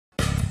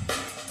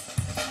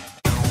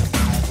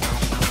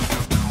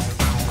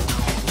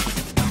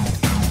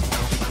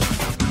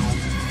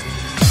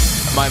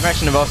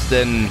Impression of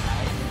Austin.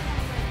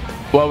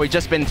 Well, we've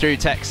just been through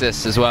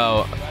Texas as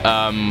well.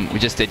 We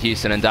just did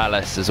Houston and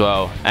Dallas as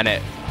well, and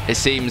it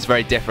seems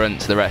very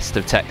different to the rest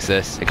of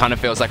Texas. It kind of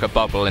feels like a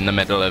bubble in the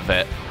middle of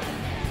it.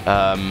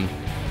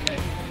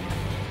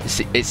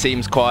 It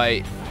seems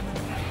quite,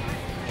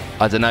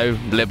 I don't know,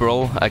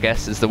 liberal, I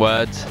guess is the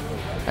word,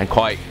 and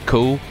quite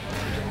cool.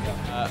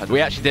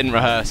 We actually didn't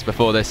rehearse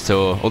before this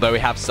tour, although we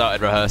have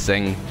started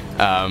rehearsing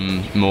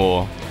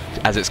more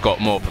as it's got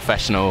more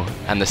professional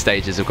and the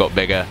stages have got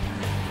bigger.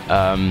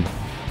 I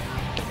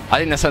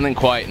think there's something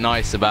quite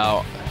nice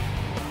about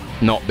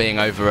not being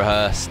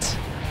over-rehearsed,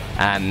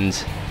 and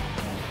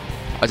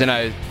I don't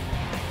know,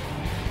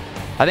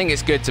 I think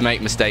it's good to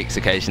make mistakes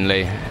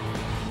occasionally.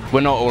 We're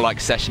not all like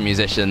session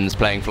musicians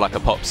playing for like a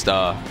pop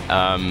star,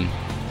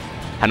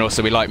 and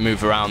also we like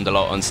move around a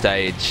lot on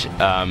stage,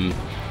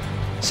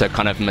 so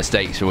kind of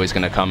mistakes are always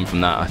going to come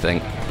from that, I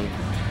think.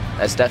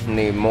 There's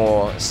definitely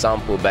more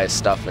sample-based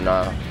stuff in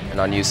our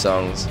new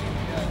songs,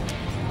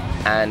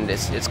 and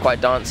it's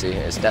quite dancey.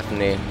 It's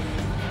definitely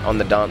on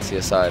the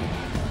dancier side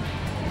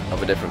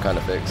of a different kind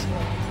of fix.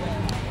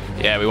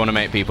 Yeah, we want to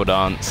make people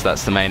dance.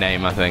 That's the main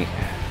aim, I think.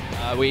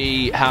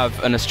 We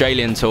have an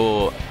Australian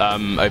tour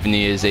over New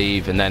Year's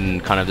Eve, and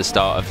then kind of the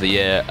start of the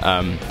year.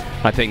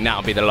 I think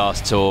that'll be the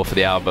last tour for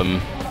the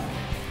album,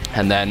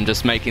 and then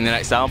just making the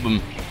next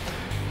album,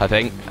 I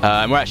think.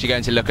 We're actually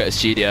going to look at a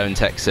studio in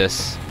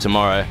Texas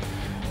tomorrow,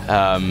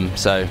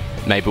 so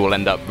maybe we'll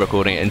end up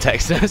recording it in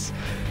Texas.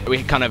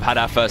 We kind of had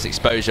our first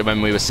exposure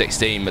when we were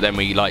 16, but then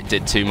we like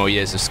did 2 more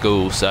years of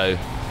school, so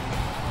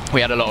we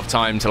had a lot of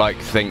time to like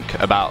think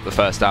about the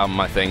first album,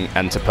 I think,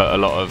 and to put a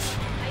lot of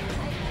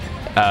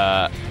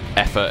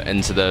effort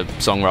into the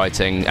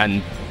songwriting.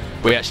 And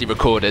we actually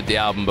recorded the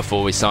album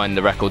before we signed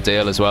the record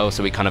deal as well,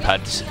 so we kind of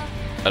had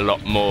a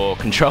lot more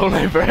control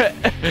over it.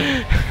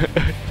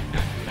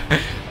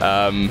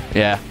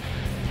 Yeah.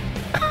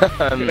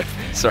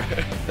 Sorry.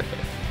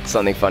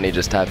 Something funny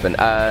just happened.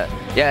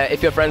 Yeah,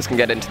 if your friends can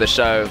get into the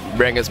show,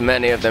 bring as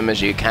many of them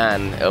as you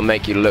can. It'll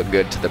make you look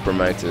good to the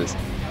promoters,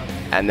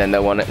 and then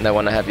they'll want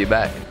to have you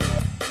back.